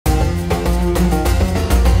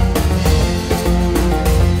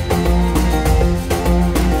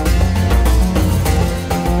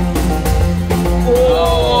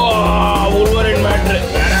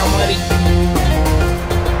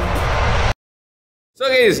So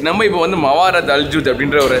guys, நம்ம இப்போ வந்து மவாரத் அல்ஜூத்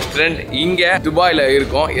அப்படின்ற ஒரு ரெஸ்டாரண்ட் இங்கே துபாயில்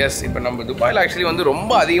இருக்கோம். எஸ், இப்போ நம்ம துபாயில் ஆக்சுவலி வந்து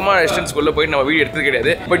ரொம்ப அதிகமான ரெஸ்டாரண்ட்ஸ்குள்ளே போயிட்டு நம்ம வீடியோ எடுத்தது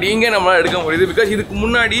கிடையாது. பட் இங்கே நம்மளால் எடுக்க முடியுது. பிகாஸ் இதுக்கு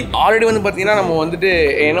முன்னாடி ஆல்ரெடி வந்து பார்த்தீங்கன்னா நம்ம வந்துட்டு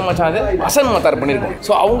என்ன மச்சான் ஹசன் மத்தார் பண்ணியிருக்கோம்.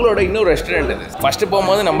 ஸோ அவங்களோட இன்னொரு ரெஸ்டாரண்ட் இது. ஃபஸ்ட்டு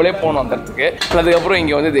போகும்போது நம்மளே போனோம் அந்த இடத்துக்கு. அதுக்கப்புறம்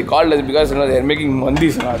இங்கே வந்து கால் பிகாஸ் மேக்கிங் மந்தி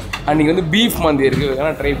சொன்னார். அன்றைக்கி வந்து பீஃப் மந்தி இருக்குது.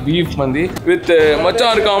 வேணா ட்ரை பீஃப் மந்தி வித்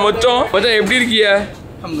மச்சான் இருக்கா. மச்சான் எப்படி இருக்கிய?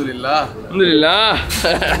 அல்ஹம்துலில்லாஹ். அல்ஹம்துலில்லாஹ்.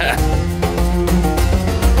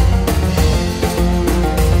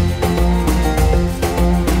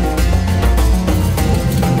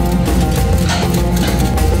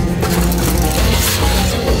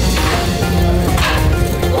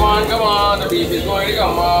 Come on, the beef is going to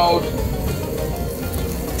come out.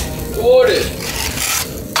 Good.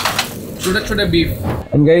 சுட பீஃப்.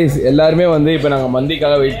 அண்ட் கைஸ் எல்லாருமே வந்து இப்போ நாங்கள்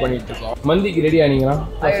மந்திக்காக வெயிட் பண்ணிட்டு இருக்கோம். மந்திக்கு ரெடியா நீங்களா?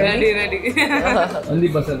 ரெடி. மந்தி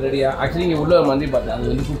பசங்க ரெடியா? ஆக்சுவலி இங்கே உள்ள மந்தி பார்த்தேன். அது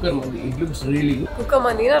வந்து குக்கர் மந்தி. It looks really good. Cooker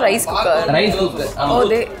மந்தினா rice cooker.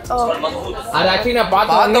 அது ஆக்சுவலி நான்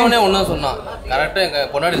பார்த்தோன்னே ஒன்றும் சொன்னான். கரெக்டாக எங்கள்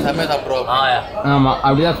பொன்னாடி சமையல் சாப்பிட்ருவோம். ஆமாம்,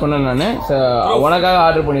 அப்படிதான் சொன்னேன் நான். உனக்காக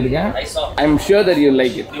ஆர்டர் பண்ணியிருக்கேன். I am sure that you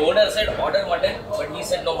like it. The owner said order mutton, but he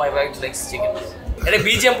said no, my wife likes chicken. அட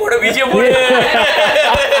பிஜிஎம் போடு.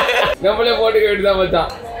 நம்மளே போட்டுக்க வேண்டியதான்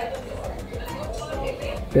மச்சான்.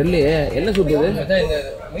 தெரியலையே என்ன சூப் இது? மச்சான் இந்த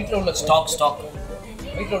மீட்ல உள்ள ஸ்டாக்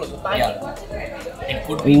மீட்ல உள்ள soup. It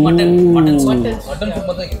good B mutton soup மச்சான்.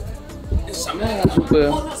 சமையல் soup.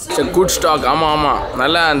 It's a good stock. ஆமா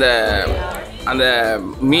நல்லா அந்த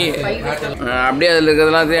மீ அப்படியே அதில்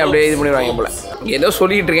இருக்கிறதுலாம் அப்படியே இது பண்ணிடுவாங்க போல. ஏதோ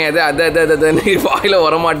சொல்லிட்டு இருக்கேன். அது வாயில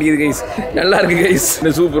வர மாட்டேங்குது கைஸ். நல்லா இருக்கு கைஸ்.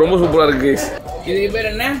 இந்த சூப் ரொம்ப சூப்பரா இருக்கு கைஸ். இதுக்கு பேர்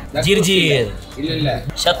என்ன? ஜிர்ஜீர். இல்ல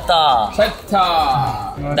சத்தா.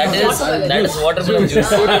 That is watermelon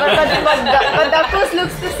juice. But Dakos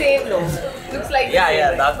looks the same, no? Looks like yeah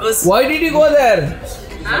Dakos. Why did you go there?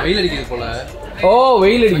 வெயில் அடிக்குது போல. ஓ,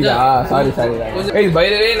 வெயில் அடிக்குதா? சாரி. பை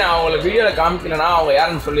தி வே, நான் உங்களுக்கு வீடியோவில் காமிக்கலன்னா அவங்க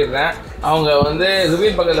யாருன்னு சொல்லிடுறேன். அவங்க வந்து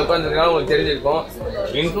ஜுபின் பக்கத்தில் உட்காந்துருக்காங்க. உங்களுக்கு தெரிஞ்சிருக்கும்.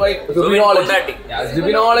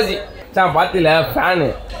 ஜுபினாலஜி sir பார்த்தில fan.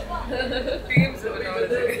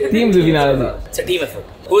 Team Zubinology. It's a team effort.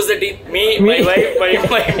 Who's the team? Me, my wife,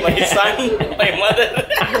 my son, my mother.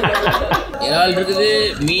 இறால் இருக்குது,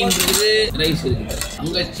 மீன் இருக்குது, ரைஸ் இருக்குது.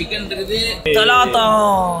 அங்க சிக்கன் இருக்குது. Talata.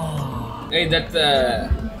 Hey, that's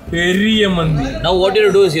பெரிய மந்தி. Now what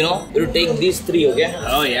you do is, you take these three, okay?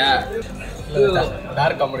 Oh yeah.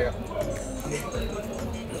 Dark காமெடியா.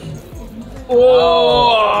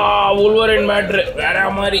 உள்வரன் matter வேற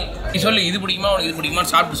மாதிரி. நீ சொல்லு, இது பிடிக்குமா உனக்கு, இது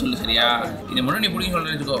பிடிக்குமான்னு சாப்பிட்டு சொல்லு. சரியா? இதை மட்டும் நீ பிடிக்கும்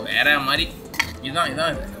சொல்லிட்டு வேற மாதிரி.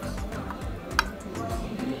 இதான்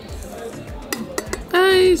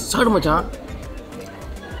சாப்பிடு மச்சான்.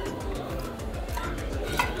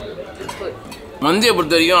 மந்தியை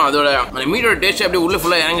பொறுத்த வரைக்கும் அதோட அந்த மீட்டோட டேஸ்ட் அப்படியே உள்ள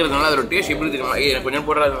ஃபுல்லாக இறங்குறதுனால அதோட டேஸ்ட் எப்படி தெரியுமா? எனக்கு கொஞ்சம்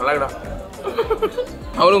போடுறா, நல்லாடா.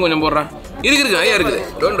 அவளும் கொஞ்சம் போடுறான். இருக்கு நிறையா இருக்குது.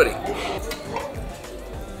 Don't worry.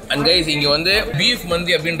 And guys, இங்க வந்து beef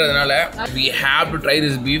மந்தி அப்படின்றதுனால we have to try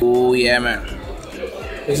this beef. Oh yeah man,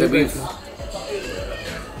 it's a beef.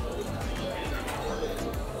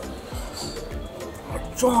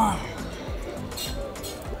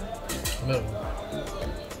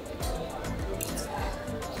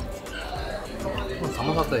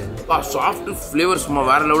 Soft flavour சும்மா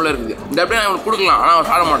வேற லெவலில் இருக்குது. இந்த அப்படியே அவனுக்கு கொடுக்கலாம், ஆனால் அவன்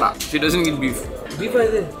சாப்பிட மாட்டான். She doesn't eat beef. Beef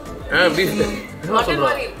இது. பீஃப் இவ்வளோ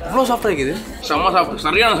சாஃப்டாக இருக்குது. செம்ம சாப்பிட்டு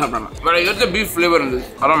சரியான சாப்பிட்டாங்க. வேற எடுத்த பீஃப் ஃப்ளேவர் இருந்தது.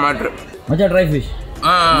 அதான் மேட்ரு. மச்சான் ட்ரை ஃபிஷ்.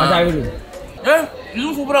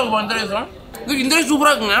 இதுவும் சூப்பராக இருக்கும். இந்த ரைஸ் இந்த ரைஸ்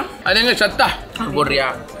சூப்பராக இருக்குங்க. அது எங்க சத்தா போடுறியா?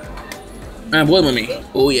 போதும் மம்மி.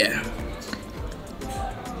 ஓ ஏ,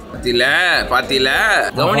 பாத்தில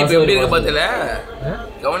கவனிப்பு எப்படி இருக்கு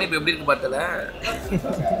பார்த்தல.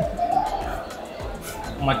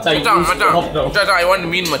 மச்சான் ஐ வாண்ட்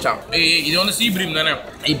மீன் மச்சான். இது வந்து சீ பிரீம் தானே.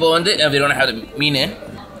 இப்போ வந்து we don't have the mean.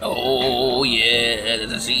 O A,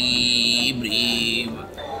 the sea bream.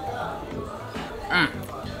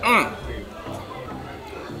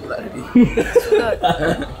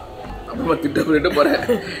 அப்புறமா திட்ட போறேன்.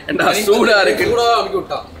 சூடா இருக்கு.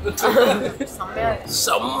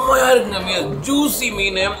 செம்மையா இருக்குங்க மீன். ஜூசி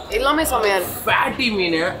மீன் எல்லாமே செம்மையா இருக்கு. ஃபேட்டி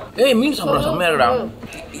மீன். மீன் சாப்பிட்றோம். செம்மையா இருக்குடா.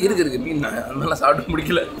 இருக்கு மீன். நல்லா சாப்பிட்டு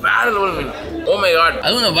முடிக்கல. வேற level mean. Oh my God.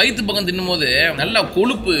 அதுவும் அந்த வயிற்று பக்கம் தின்னும்போது நல்லா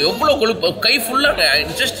கொழுப்பு. எவ்வளோ கொழுப்பு. கை ஃபுல்லாக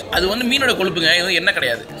ஜஸ்ட் அது வந்து மீனோட கொழுப்புங்க. இது என்ன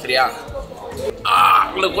கிடையாது. சரியா?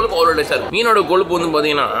 கொழுப்பு அவ்வளோ டேஸ்டாக இருக்கும். மீனோட கொழுப்பு வந்து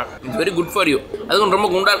பார்த்தீங்கன்னா it's very good for you. அதுவும் ரொம்ப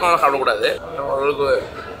குண்டா இருக்கவங்க சாப்பிடக்கூடாது. ஓரளவுக்கு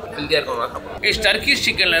ஹெல்த்தியாக இருக்கவங்க சாப்பிடணும். டர்க்கிஷ்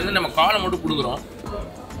சிக்கன்லேருந்து நம்ம காலை மட்டும் கொடுக்குறோம்.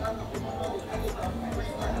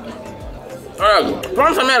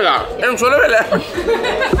 ப்ரான் செம்மையா இருக்கா? எனக்கு சொல்லவே இல்லை.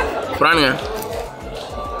 ப்ரானுங்க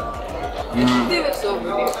They were so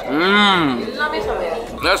good. எல்லாமே செமையா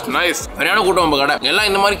இருக்கு. That's nice. சரியான கூட்டம் நம்ம கடை. எல்லாம்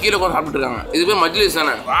இந்த மாதிரி கீழ உட்கார்ந்து சாப்பிட்டு இருக்காங்க. இது பேர் மஜ்லிஸ்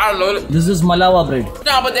தானே. This is Malawa bread.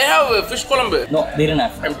 Yeah, but they have fish column. No, they don't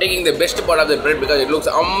have. I'm taking the best part of the bread because it looks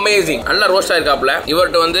amazing. நல்லா ரோஸ்ட் ஆயிருக்காப்ல.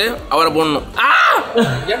 இவர்ட்ட வந்து அவரை போடணும்.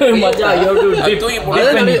 Macha, you have to dip.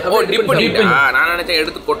 Dip பண்ணி. நான் நினைச்சேன்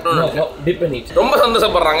எடுத்து கொட்டணும். No, dip and eat. ரொம்ப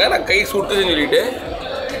சந்தோஷப்படுறாங்க. நான் கை சுட்டுதுன்னு சொல்லிட்டு.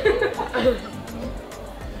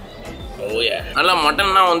 ஓயா. நல்லா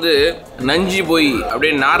மட்டன்னா வந்து நஞ்சி போய்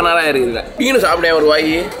அப்படியே நாரா இருக்குதுல. டீனு சாப்பிடேன் ஒரு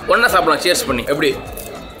வாய். ஒண்ணா சாப்பிடலாம் சேர்ஸ் பண்ணி. எப்படி?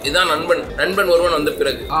 இதுதான் நண்பன் ஒருவன் வந்த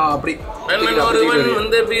பிறகு. அப்படி. நண்பன் ஒருவன்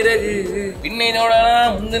வந்த பிறகு பின்னையோட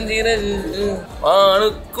முந்தன் சிறகு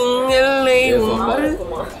வானுக்கும் எல்லை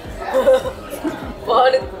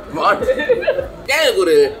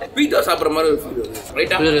ஒரு பீட்டா சாப்பிட்ற மாதிரி ஒரு ஃபீல் வருது.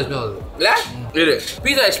 ரைட்டா? இல்ல? இரு.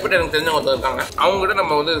 பீட்டா எக்ஸ்பர்ட் எனக்கு தெரிஞ்சவங்க ஒருத்தர் இருக்காங்க. அவங்க கிட்ட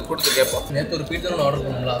நம்ம வந்து கொடுத்து கேட்போம். நேற்று ஒரு பீட்சா ஆர்டர்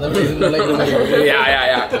பண்ணலாம். அதை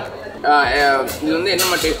இது வந்து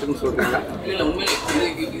என்னமா டேஸ்ட்னு சொல்றீங்க? இல்லை உண்மையிலே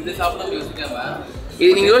இது சாப்பிட யோசிக்காம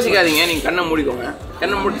இது நீங்க யோசிக்காதீங்க. நீங்க கண்ணை மூடிக்கோங்க.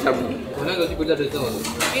 கண்ணை மூடி சாப்பிடுங்க. உனக்கு வச்சு பீட்சா டேஸ்ட் தான் வரும்.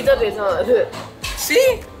 Pizza taste அது. See?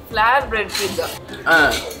 Flat bread pizza.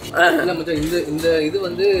 இல்ல மச்சான் இந்த இது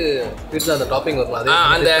வந்து பீட்சா அந்த டாப்பிங் வரும். அதே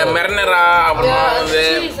அந்த மெர்னரா அப்புறமா வந்து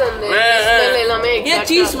எல்லாமே ஏன்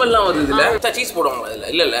சீஸ் ஸ்மெல்லாம் வருது இதுல? சீஸ் போடுவாங்க இதுல?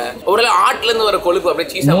 இல்ல ஒருவேளை ஆட்ல இருந்து வர கொழுப்பு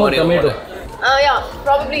அப்படியே சீஸா மாறி tomato. Yeah,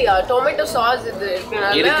 probably tomato sauce இது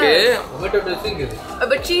இருக்கு. டொமேட்டோ ட்ரெஸ்ஸிங் இது.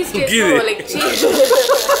 But cheese taste like cheese.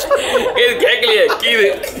 இது கேக்கலையே கீது.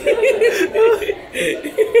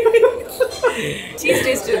 Cheese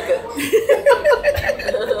taste இருக்கு.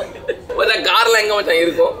 ஒரு கார்ல எங்க மச்சான்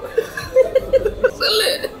இருக்கும்? சொல்லு.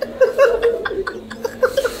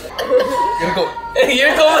 இருக்கும்.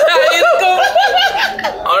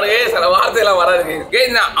 அவனுக்கு சில வார்த்தையெல்லாம் வராது.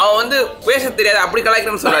 அவன் வந்து பேச தெரியாது அப்படி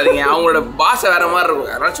கலாய்க்கணும்னு சொல்லாதீங்க. அவங்களோட பாஷை வேற மாதிரி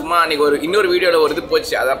இருக்கும். அதனால சும்மா அன்னைக்கு ஒரு இன்னொரு வீடியோல ஒரு இது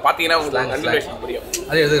போச்சு. அதை பாத்தீங்கன்னா உங்களுக்கு கன்டினியூஷன் புரியும்.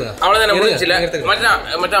 அதே எடுத்துக்கிறேன். அவ்வளவுதான் முடிஞ்சில.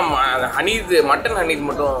 மச்சான் ஹனீத் மட்டன் ஹனீத்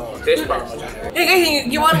மட்டும் டேஸ்ட் பண்ண.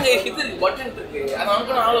 இங்க பாருங்க இது மட்டன் இருக்கு. அது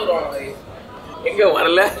அமுக்கணும் ஆள் வருவாங்க. எங்க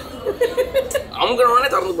வரல அமுக்கணும்னே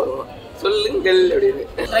திறந்து பாருங்க. சொல்லுங்கள் அப்படின்னு.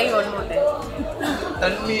 Try one more time.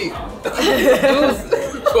 தண்ணி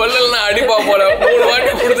சொல்லலன்னா அடிப்பா போல 3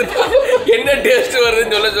 வாட்டி கொடுத்துட்டா என்ன டேஸ்ட்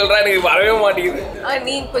வருதுன்னு சொல்றா. எனக்கு வரவே மாட்டேங்குது.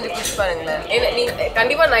 நீங்க கொஞ்சம் குடிச்சு பாருங்களேன். நீங்க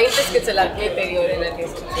கண்டிப்பா 90s கிட்ஸ் எல்லாருக்குமே தெரியும் என்ன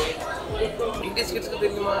டேஸ்ட். இங்கிலீஷ் கிட்ஸ்க்கு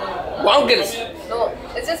தெரியுமா? வாங்கல்ஸ். No,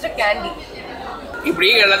 it's just a candy. இப்படி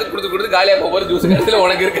எல்லாத்துக்கும் கொடுத்து காலியா போற ஜூஸ் கடையில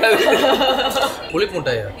உனக்கு இருக்காது. புளிப்பு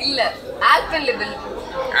முட்டாயா? இல்ல ஆல்பென்லிபிள்.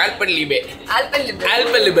 ஆல்பென்லிபே. ஆல்பென்லிபிள்.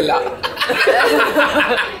 ஆல்பென்லிபிளா?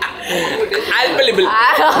 ஆல்பென்லிபிள்.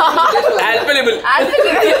 ஆல்பென்லிபிள்.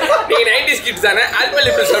 நீங்க 90s கிட்ஸ் தானே?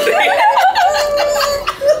 ஆல்பென்லிபிள் சொல்றீங்க.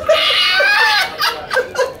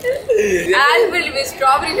 Alpenlibe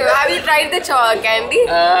strawberry. Have you tried the candy?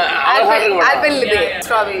 Alpenlibe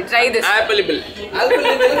strawberry. Try this. Alpenlibe.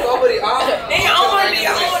 Strawberry. ஏய் ஆமாடி.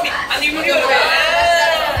 அந்த வீடியோ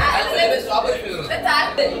That's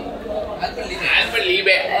alpen.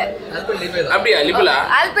 ஆல்பென்லிபே. ஆல்பென்லிபே. அப்படியே லிபிளா?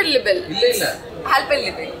 Alpenlibe. இல்ல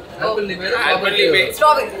Alpenlibe. ஆல்பென்லிபே.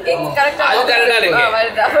 Strawberry. கரெக்ட்டா. அது கரெக்ட்டா இருக்கு.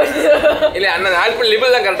 வருதா? இல்ல அண்ணா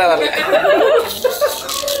ஆல்பென்லிபே தான் கரெக்ட்டா வரல.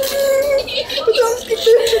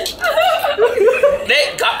 டேய்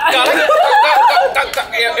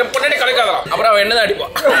பொண்ணே கலக்காதடா. அப்புறம் அவன் என்னதான்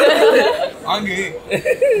அடிப்பான். ஆங்கு.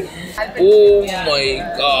 Oh my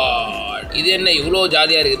God. இது என்ன இவ்ளோ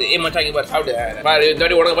ஜாலியா இருக்குது. ஏய் மச்சான் இங்க பாரு சாப்பிடு. பாரு இந்த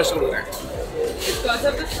வாட்டி உனக்கு ஃபர்ஸ்ட் கொடுக்குறேன்.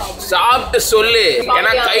 சாப்பிட்டு சொல்லு.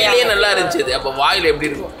 ஏன்னா கையிலேயே நல்லா இருந்துச்சு. அப்ப வாயில எப்படி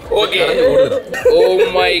இருக்கும்? Okay. Oh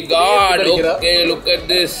my God. Okay look at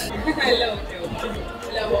this.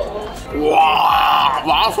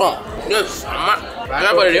 வாசம். எஸ் அம்மா. என்ன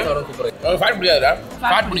பாருங்க. ஃபேட் பிடிக்காதுடா.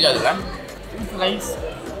 ஃபேட் பிடிக்காதுடா.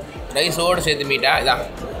 ரைஸோட சேர்த்து மீட்டா இதான்.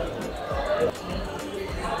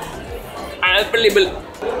 ஆல்பென்லிபிள்.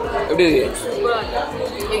 எப்படி இருக்கு?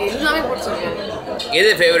 எல்லாமே பிடிச்சிருக்கு. எது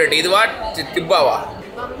ஃபேவரட்? இதுவா திப்பாவா?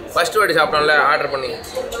 ஃபர்ஸ்ட் வாட்டி சாப்பிட்டோம்ல ஆர்டர் பண்ணி.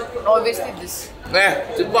 Obviously this.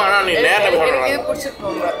 திப்பா ஆனா நீ நேரா எனக்கு இது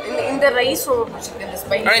பிடிச்சிருக்கு. இந்த ரைஸ் ரொம்ப பிடிச்சிருக்கு. இந்த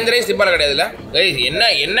ஸ்பைசி. ஆனா இந்த ரைஸ் திப்பால கிடையாதுல. கைஸ்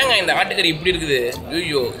என்னங்க இந்த ஆட்டுக்கறி இப்படி இருக்குது?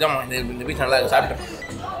 ஐயோ இதான் இந்த பீஸ் நல்லா இருக்கு சாப்பிட்டேன்.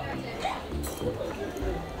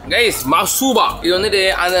 கைஸ் மசூபா இது வந்துட்டு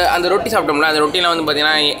அந்த ரொட்டி சாப்பிட்டோம்ல. அந்த ரொட்டிலாம் வந்து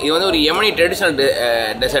பார்த்தீங்கன்னா இது வந்து ஒரு யமனி ட்ரெடிஷ்னல்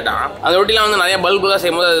டெசர்ட்டா. அந்த ரொட்டிலாம் வந்து நிறைய பல்புலாக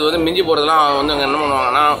செய்யும்போது அது வந்து மிஞ்சி போகிறதுலாம் வந்து என்ன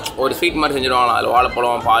பண்ணுவாங்கன்னா ஒரு ஸ்வீட் மாதிரி செஞ்சுருவாங்களாம். அதில்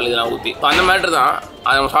வாழைப்பழம் பால் இதெல்லாம் ஊற்றி. ஸோ அந்த மேட்ரு தான்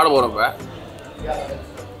அதை நம்ம சாப்பிட போகிறோம்.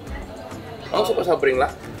 இப்போ சூப்பர் சாப்பிட்றீங்களா?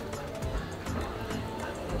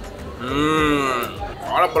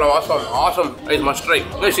 வாழைப்பழம் வாசம் awesome. It's must try.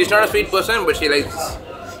 She's not a sweet person but she likes.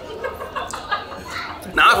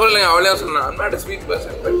 நான் சொல்லலைங்க அவளே சொன்னேன். I'm not a sweet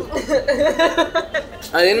person.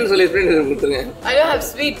 அது என்ன சொல்லி எக்ஸ்பிளைன் கொடுத்துருங்க. I don't have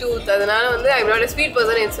sweet tooth. அதனால வந்து I'm not a sweet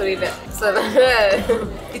person னு சொல்லிட்டேன். So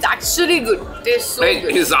it's actually good. Tastes so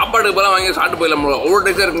good. இது சாப்பாடுக்கு பதிலா வாங்கி சாப்பிட்டு போயிடலாம். ஓவர்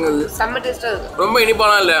டேஸ்டா இருக்குங்க இது. செம்ம டேஸ்டா இருக்கு. ரொம்ப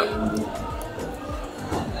இனிப்பாலாம் இல்ல.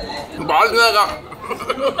 Polka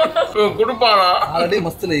குடுப்பானா already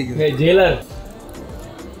Mast like. Hey jailer.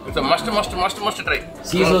 It's a must try.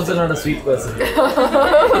 She is also not a sweet person.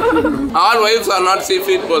 All wives are not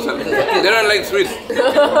sweet person. They don't like sweet.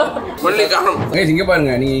 Only காரம். guys இங்க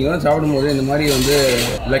பாருங்க, நீங்க இங்க வந்து சாப்பிடும்போது இந்த மாதிரி வந்து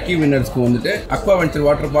லக்கி வின்னர்ஸ்க்கு வந்துட்டு அக்வா வெஞ்சர்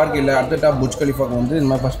வாட்டர் பார்க் இல்ல அட் தி டாப் புர்ஜ் கலிஃபாக்கு வந்து இந்த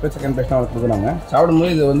மாதிரி ஃபர்ஸ்ட் பிளேஸ் செகண்ட் பிளேஸ் தான் கொடுக்குறாங்க.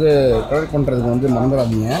 சாப்பிடும்போது இது வந்து கலெக்ட் பண்றதுக்கு வந்து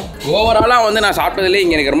மறந்துடாதீங்க. ஓவராலா வந்து நான் சாப்பிட்டதுல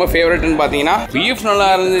இங்க எனக்கு ரொம்ப ஃபேவரட்னு பாத்தீங்கன்னா பீஃப் நல்லா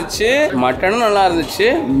இருந்துச்சு, மட்டனும் நல்லா இருந்துச்சு,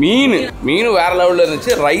 மீன் வேற லெவல்ல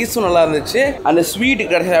இருந்துச்சு, ரைஸும் நல்லா இருந்துச்சு, அந்த ஸ்வீட்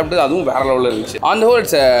கடைசி சாப்பிட்டது அதுவும் வேற லெவல்ல இருந்துச்சு. On the whole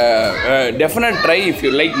it's definite try if you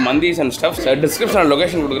like மந்திஸ் and stuff. Description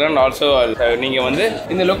location கொடுக்குறேன். ஆல்சோ நீங்க வந்து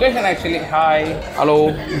இந்த location actually hi hello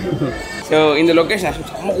so இந்த லொக்கேஷன் ஆக்சுவலி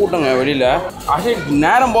செம்ம கூட்டங்க வெளியில். ஆக்சுவலி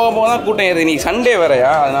நேரம் போக போக தான் கூட்டம் ஏறுது. இன்னைக்கு சண்டே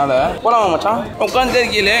வேறையா, அதனால போகலாமா மச்சான்? உட்காந்து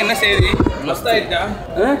இருக்கீங்களே, என்ன செய்யுது? மஸ்தா இருக்கா?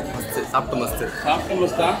 சாப்பிட்ட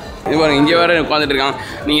மஸ்தா இது பாருங்க, இங்கே வேற உட்காந்துட்டு இருக்காங்க.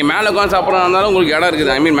 நீங்கள் மேலே உட்காந்து சாப்பிட்றதா இருந்தாலும் உங்களுக்கு இடம்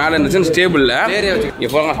இருக்குது. ஐ மீன் மேலே இருந்துச்சு ஸ்டேபிளில்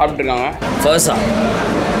இப்போ சாப்பிட்டு இருக்காங்க. Fursa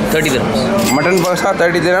 30 dirhams. Mutton pasta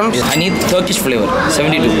 30 dirhams. Honey Turkish flavor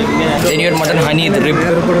 72. Then you had mutton honey rib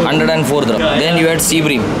 104 dirhams. Then you had sea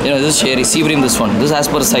bream. You know this is sherry sea bream. This one. This as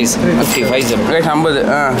per size 55 dirhams. Okay,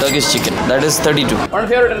 50. Turkish chicken that is 32. One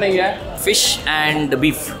favorite என்னங்க? Fish and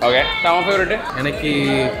beef. Okay. நம்ம favorite எனக்கு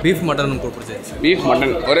beef mutton பிடிச்சிருச்சு. Beef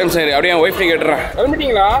mutton. ஒரே நிமிஷம் சரி, அப்படியே wife கேட்டுறேன்.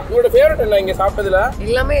 கிளம்பிட்டீங்களா? உங்களோட favourite என்ன இங்கே சாப்பிட்டதுல?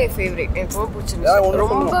 எல்லாமே ஃபேவரட். எனக்கு ரொம்ப பிடிச்சிருந்துச்சு.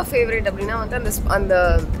 ரொம்ப ஃபேவரட் அப்படின்னா வந்து அந்த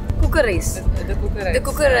cooker rice. The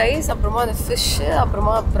cooker rice, அப்புறமா அந்த fish,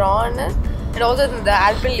 அப்புறமா prawn and also the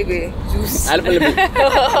alpenlibe juice. Alpenlibe.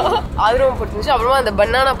 அது ரொம்ப பிடிச்சிருந்துச்சு. அப்புறமா அந்த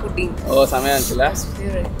banana pudding. ஓ செமையா இருந்துச்சுல.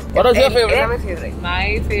 What was your favorite? My favorite. My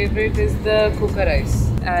favorite is the cooker rice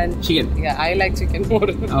and chicken. Yeah, I like chicken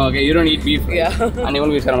more. Okay, you don't eat beef. Yeah. And you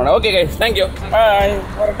won't be sharing. Okay guys, thank you. Bye.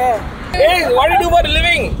 Hey, what do you do for a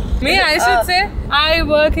living? Me, I should say I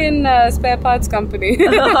work in a spare parts company.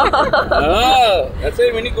 Oh, that's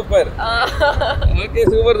a Mini Cooper. Okay,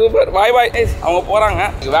 super. Bye. அவங்க போறாங்க.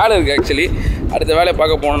 வேலை இருக்கு actually. அடுத்த வேலையை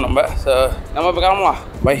பார்க்க போகணும் நம்ம. So நம்ம இப்போ கிளம்பலாம்.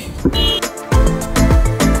 பை.